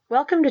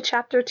Welcome to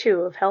Chapter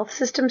 2 of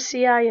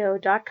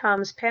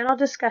HealthSystemCIO.com's panel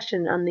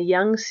discussion on the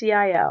young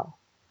CIO.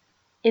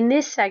 In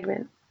this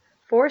segment,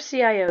 4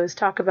 CIOs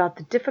talk about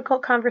the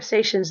difficult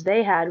conversations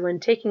they had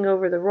when taking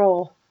over the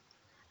role,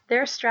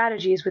 their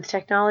strategies with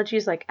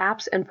technologies like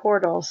apps and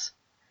portals,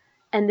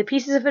 and the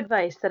pieces of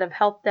advice that have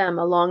helped them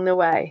along the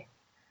way.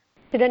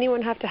 Did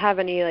anyone have to have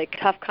any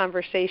tough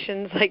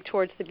conversations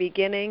towards the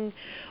beginning,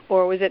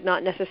 or was it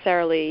not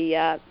necessarily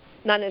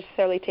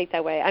take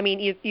that way? I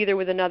mean, either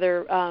with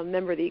another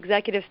member of the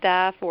executive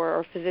staff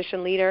or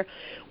physician leader.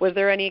 Was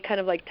there any kind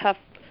of tough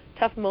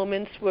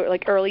moments where,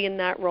 early in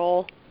that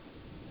role?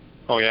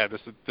 Oh yeah,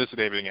 this is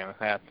David again.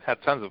 I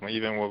had tons of them.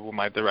 Even with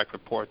my direct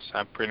reports,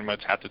 I pretty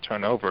much had to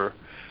turn over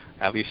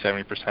at least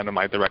 70% of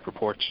my direct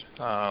reports.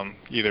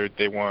 Either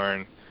they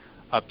weren't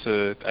up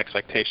to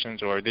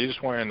expectations or they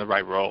just weren't in the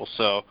right role.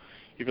 So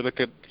if you look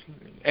at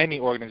any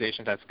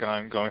organization that's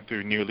going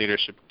through new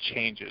leadership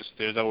changes,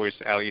 there's always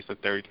at least a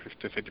 30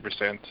 to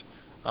 50%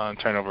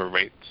 turnover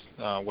rate,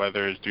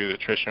 whether it's due to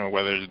attrition or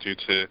whether it's due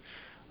to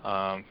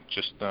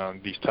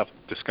these tough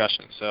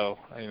discussions. So,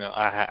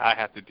 I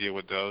had to deal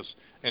with those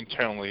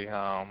internally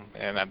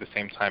and at the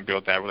same time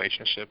build that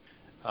relationship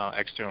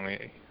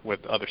externally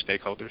with other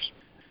stakeholders.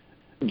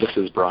 This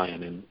is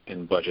Brian,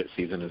 and budget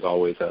season is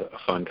always a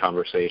fun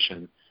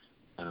conversation.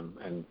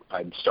 And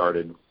I'd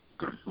started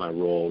my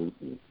role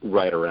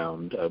right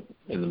around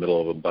in the middle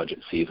of a budget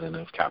season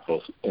of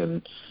capital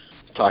and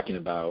talking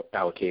about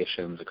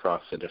allocations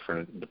across the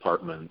different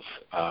departments.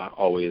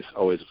 Always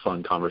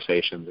fun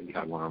conversations that you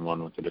had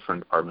one-on-one with the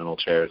different departmental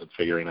chairs and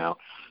figuring out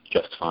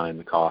justifying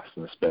the cost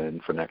and the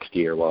spend for next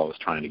year while I was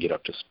trying to get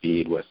up to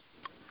speed with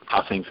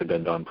how things had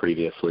been done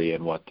previously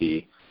and what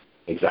the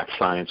exact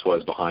science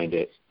was behind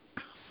it.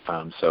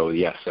 So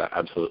yes,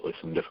 absolutely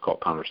some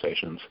difficult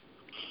conversations.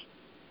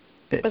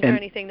 Was there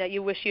anything that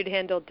you wish you'd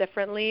handled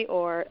differently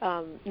or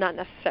not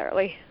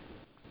necessarily?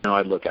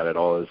 I'd look at it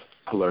all as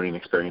a learning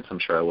experience. I'm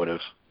sure I would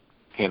have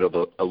handled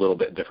it a little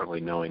bit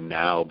differently knowing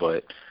now,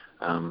 but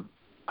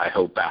I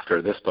hope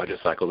after this budget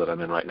cycle that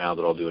I'm in right now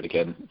that I'll do it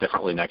again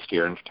differently next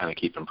year and kind of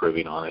keep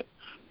improving on it.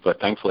 But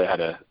thankfully I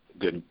had a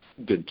good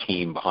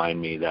team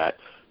behind me that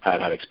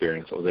had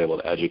experience that was able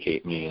to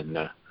educate me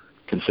and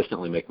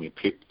consistently make me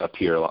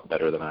appear a lot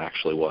better than I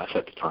actually was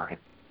at the time.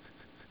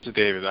 So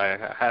David,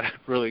 I had a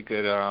really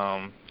good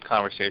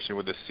conversation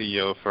with the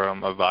CEO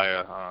from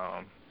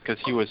Avaya because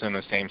he was in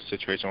the same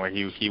situation where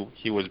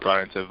he was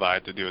brought into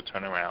Avaya to do a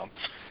turnaround,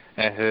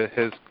 and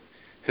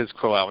his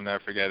quote I will never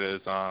forget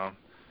is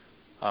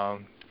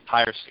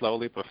hire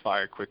slowly but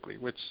fire quickly.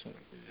 Which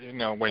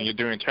when you're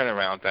doing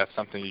turnaround, that's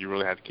something you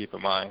really have to keep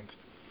in mind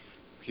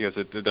because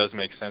it does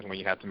make sense when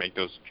you have to make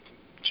those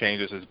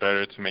changes. It's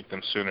better to make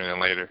them sooner than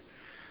later.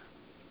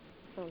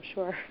 Oh,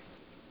 sure.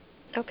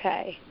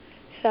 Okay.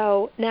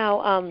 So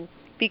now,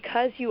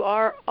 because you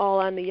are all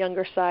on the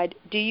younger side,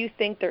 do you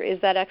think there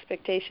is that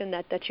expectation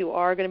that you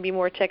are going to be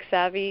more tech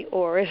savvy,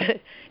 or is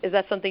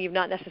that something you've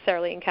not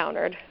necessarily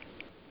encountered?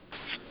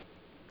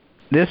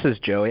 This is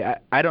Joey.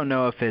 I don't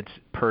know if it's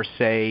per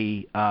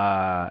se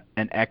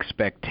an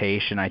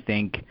expectation. I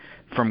think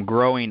from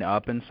growing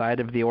up inside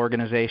of the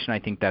organization, I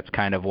think that's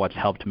kind of what's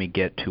helped me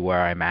get to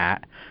where I'm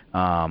at.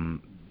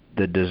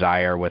 The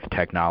desire with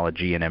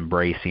technology and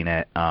embracing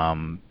it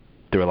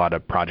through a lot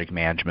of project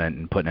management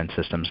and putting in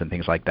systems and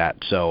things like that.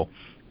 So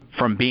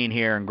from being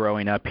here and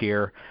growing up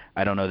here,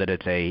 I don't know that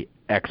it's a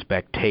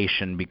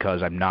expectation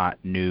because I'm not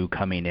new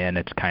coming in.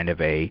 It's kind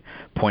of a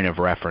point of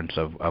reference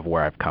of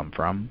where I've come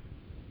from.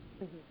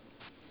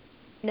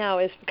 Now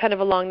is kind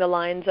of along the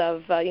lines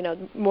of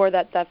more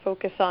that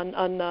focus on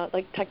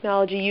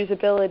technology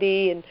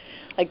usability and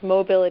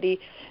mobility.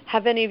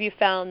 Have any of you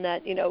found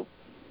that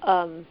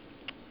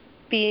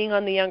being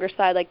on the younger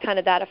side, kind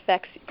of that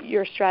affects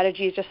your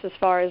strategies just as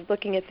far as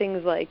looking at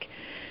things like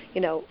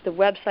the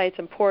websites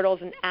and portals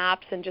and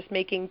apps and just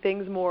making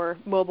things more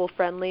mobile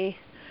friendly?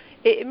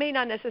 It may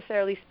not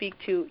necessarily speak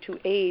to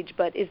age,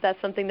 but is that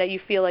something that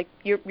you feel like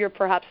you're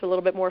perhaps a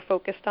little bit more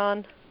focused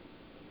on?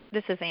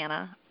 This is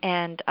Anna,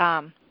 and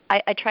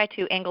I try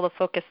to angle the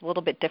focus a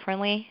little bit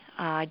differently.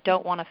 I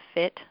don't want to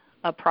fit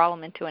a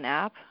problem into an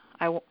app.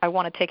 I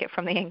want to take it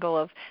from the angle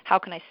of how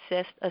can I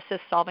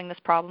assist solving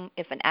this problem.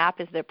 If an app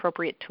is the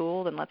appropriate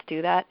tool, then let's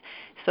do that.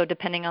 So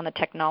depending on the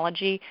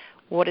technology,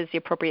 what is the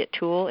appropriate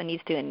tool? It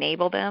needs to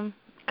enable them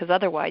because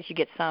otherwise you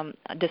get some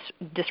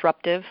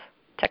disruptive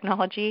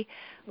technology,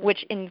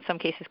 which in some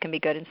cases can be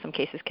good, in some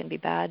cases can be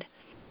bad.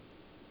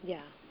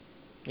 Yeah.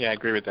 Yeah, I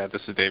agree with that.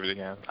 This is David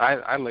again.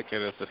 I look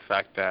at it as the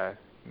fact that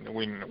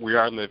we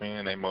are living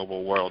in a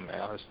mobile world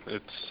now.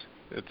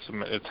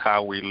 It's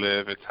how we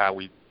live. It's how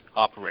we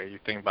operate. You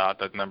think about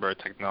the number of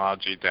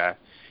technology that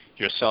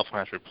your cell phone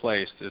has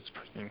replaced. It's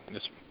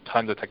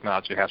tons of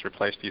technology has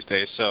replaced these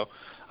days. So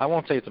I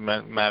won't say it's a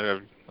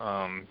matter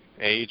of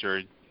age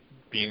or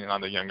being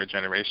on the younger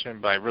generation,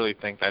 but I really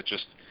think that's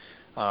just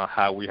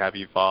how we have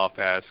evolved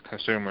as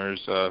consumers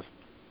of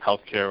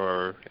healthcare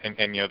or in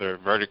any other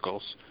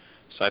verticals.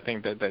 So I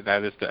think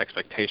that is the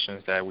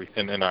expectations that we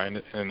in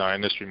our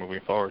industry moving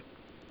forward.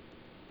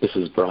 This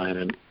is Brian,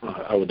 and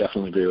I would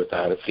definitely agree with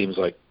that. It seems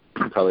like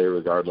probably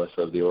regardless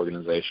of the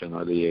organization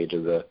or the age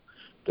of the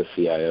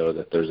CIO,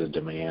 that there's a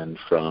demand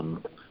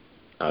from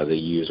the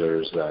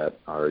users that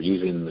are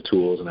using the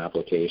tools and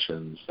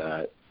applications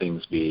that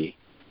things be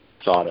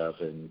thought of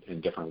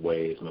in different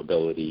ways: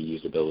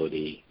 mobility,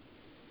 usability,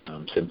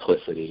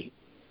 simplicity,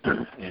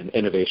 and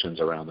innovations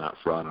around that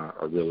front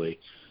are really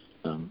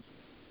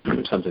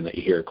something that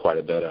you hear quite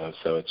a bit of.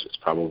 So it's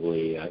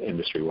probably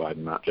industry-wide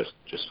and not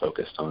just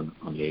focused on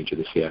the age of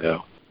the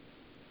CIO.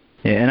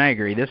 Yeah, and I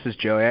agree. This is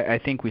Joe. I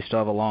think we still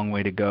have a long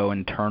way to go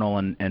internal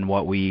in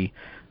what we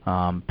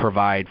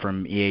provide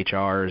from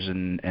EHRs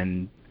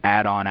and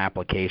add-on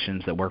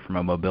applications that work from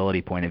a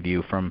mobility point of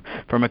view. From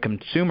a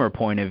consumer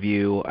point of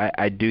view,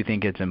 I do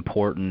think it's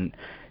important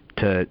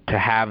to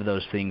have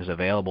those things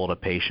available to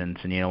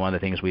patients. And one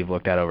of the things we've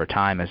looked at over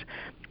time is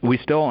we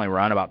still only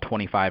run about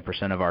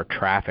 25% of our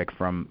traffic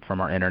from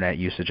our internet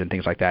usage and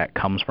things like that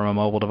comes from a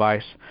mobile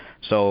device.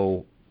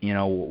 So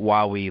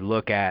while we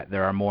look at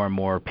there are more and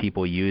more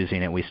people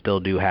using it, we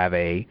still do have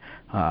a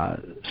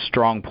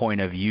strong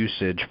point of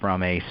usage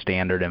from a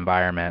standard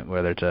environment,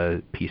 whether it's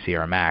a PC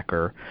or a Mac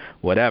or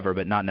whatever,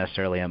 but not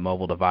necessarily a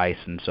mobile device.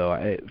 And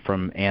so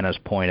from Anna's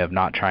point of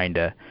not trying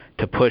to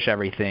push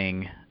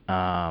everything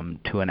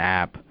to an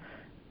app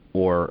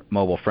or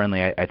mobile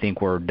friendly, I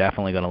think we're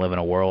definitely going to live in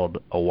a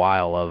world a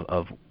while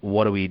of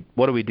what do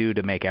we do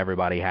to make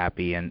everybody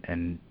happy,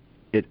 and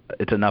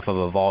it's enough of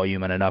a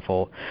volume and enough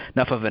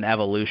of an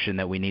evolution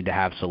that we need to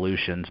have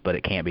solutions, but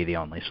it can't be the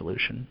only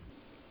solution.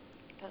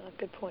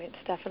 Good points,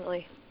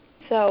 definitely.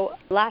 So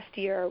last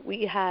year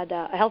we had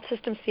a health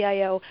system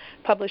CIO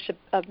publish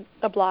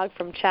a blog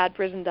from Chad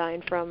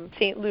Brizendine from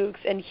St. Luke's,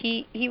 and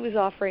he was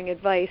offering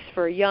advice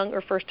for young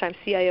or first-time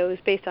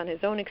CIOs based on his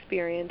own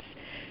experience.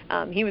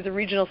 He was a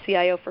regional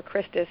CIO for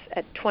Christus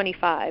at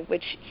 25,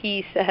 which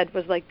he said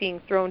was like being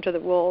thrown to the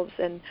wolves,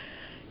 and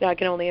I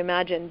can only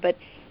imagine. But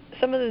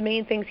some of the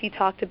main things he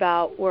talked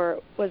about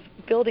was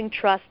building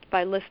trust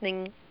by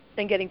listening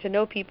and getting to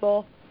know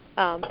people,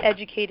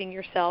 educating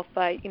yourself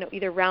by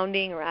either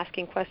rounding or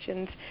asking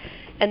questions,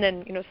 and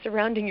then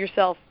surrounding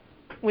yourself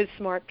with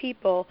smart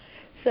people.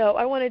 So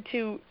I wanted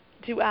to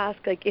ask,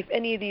 if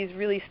any of these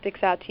really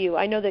sticks out to you.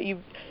 I know that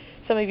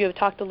some of you have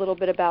talked a little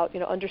bit about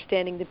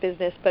understanding the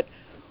business, but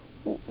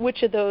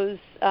which of those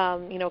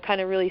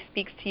kind of really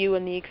speaks to you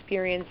and the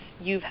experience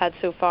you've had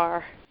so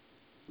far?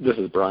 This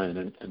is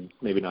Brian, and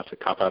maybe not to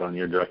cop out on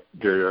your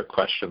direct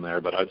question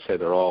there, but I'd say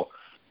they're all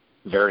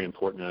very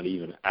important. I'd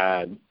even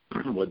add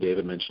what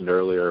David mentioned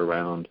earlier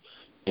around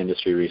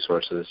industry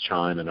resources,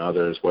 Chime and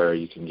others, where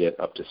you can get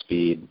up to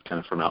speed kind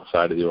of from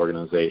outside of the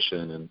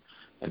organization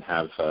and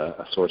have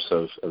a source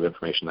of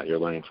information that you're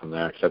learning from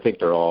there. Because I think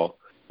they're all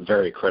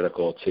very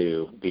critical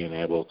to being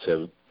able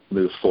to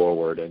move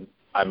forward. And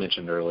I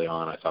mentioned early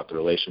on, I thought the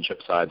relationship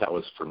side, that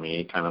was for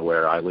me kind of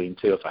where I leaned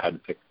to. If I had to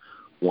pick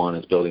one,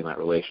 is building that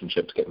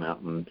relationship, getting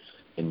out and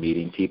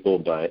meeting people.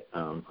 But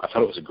I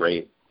thought it was a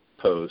great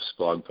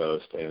blog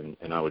post,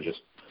 and I would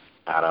just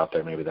add out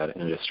there maybe that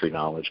industry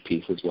knowledge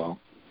piece as well.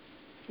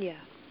 Yeah.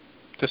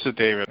 This is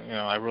David.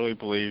 I really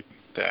believe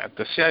that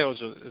the CIO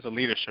is a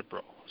leadership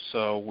role.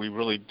 So we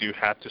really do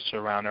have to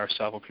surround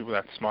ourselves with people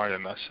that's smarter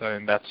than us.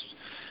 And that's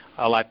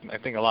I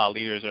think a lot of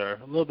leaders are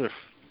a little bit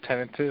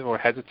tentative or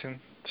hesitant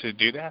to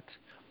do that.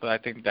 But I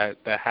think that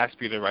has to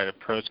be the right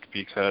approach,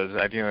 because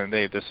at the end of the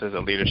day, this is a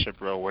leadership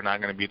role. We're not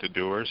going to be the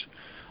doers.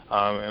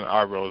 And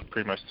our role is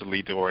pretty much to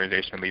lead the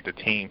organization, lead the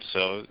team.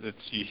 So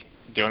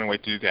the only way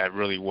to do that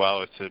really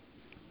well is to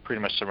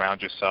pretty much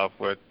surround yourself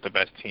with the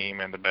best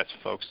team and the best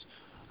folks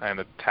and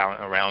the talent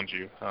around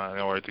you in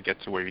order to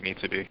get to where you need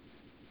to be.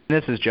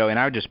 This is Joe, and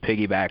I would just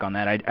piggyback on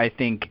that. I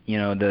think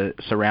the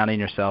surrounding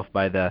yourself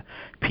by the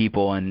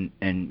people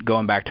and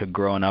going back to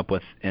growing up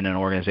in an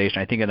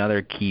organization. I think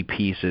another key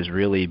piece is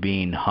really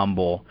being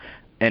humble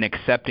and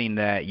accepting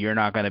that you're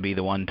not going to be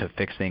the one to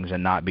fix things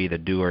and not be the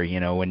doer.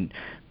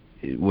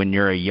 When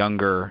you're a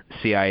younger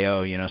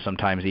CIO,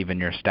 sometimes even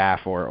your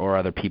staff or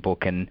other people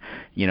can,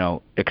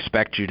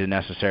 expect you to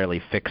necessarily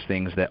fix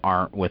things that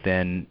aren't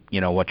within,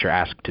 what you're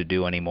asked to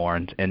do anymore.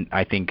 And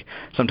I think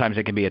sometimes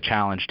it can be a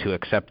challenge to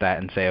accept that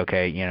and say,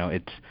 okay,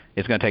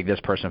 it's going to take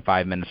this person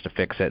 5 minutes to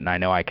fix it, and I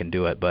know I can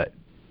do it, but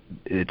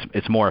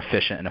it's more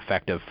efficient and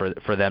effective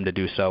for them to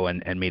do so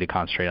and me to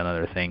concentrate on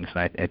other things.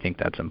 And I think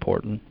that's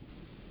important.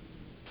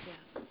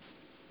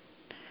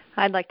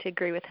 I'd like to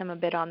agree with him a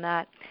bit on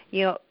that.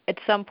 At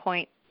some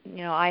point,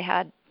 I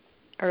had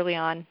early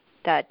on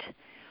that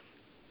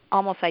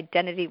almost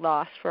identity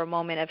loss for a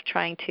moment of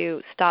trying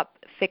to stop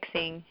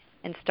fixing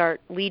and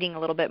start leading a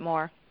little bit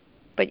more.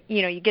 But,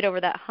 you get over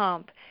that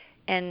hump,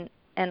 and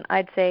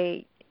I'd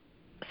say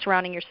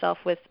surrounding yourself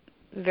with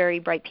very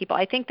bright people.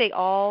 I think they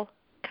all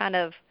kind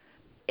of,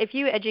 if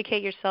you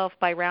educate yourself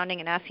by rounding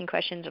and asking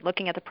questions or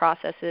looking at the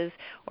processes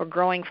or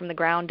growing from the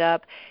ground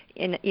up,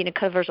 it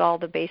covers all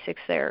the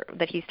basics there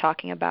that he's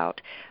talking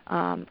about,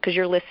 because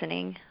you're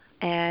listening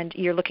and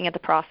you're looking at the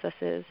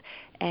processes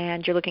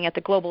and you're looking at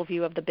the global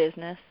view of the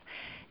business.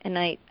 And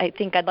I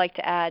think I'd like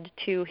to add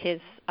to his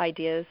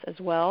ideas as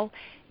well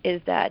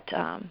is that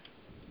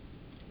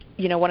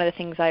one of the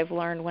things I've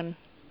learned when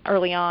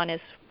early on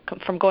is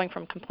from going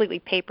from completely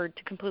papered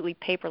to completely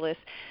paperless,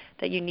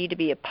 that you need to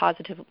be a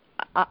positive.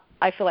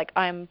 I feel like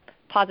I'm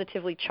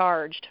positively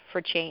charged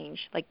for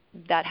change. Like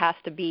that has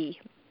to be,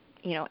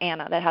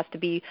 Anna. That has to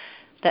be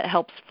that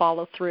helps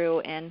follow through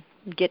and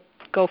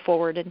go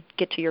forward and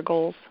get to your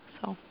goals.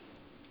 So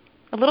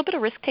a little bit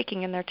of risk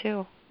taking in there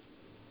too.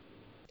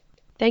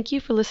 Thank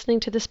you for listening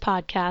to this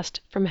podcast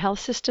from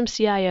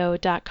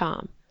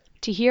healthsystemcio.com.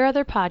 To hear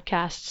other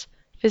podcasts,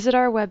 visit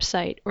our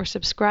website or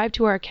subscribe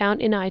to our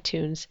account in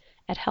iTunes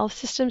at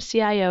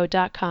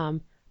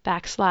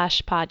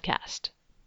healthsystemcio.com/podcast.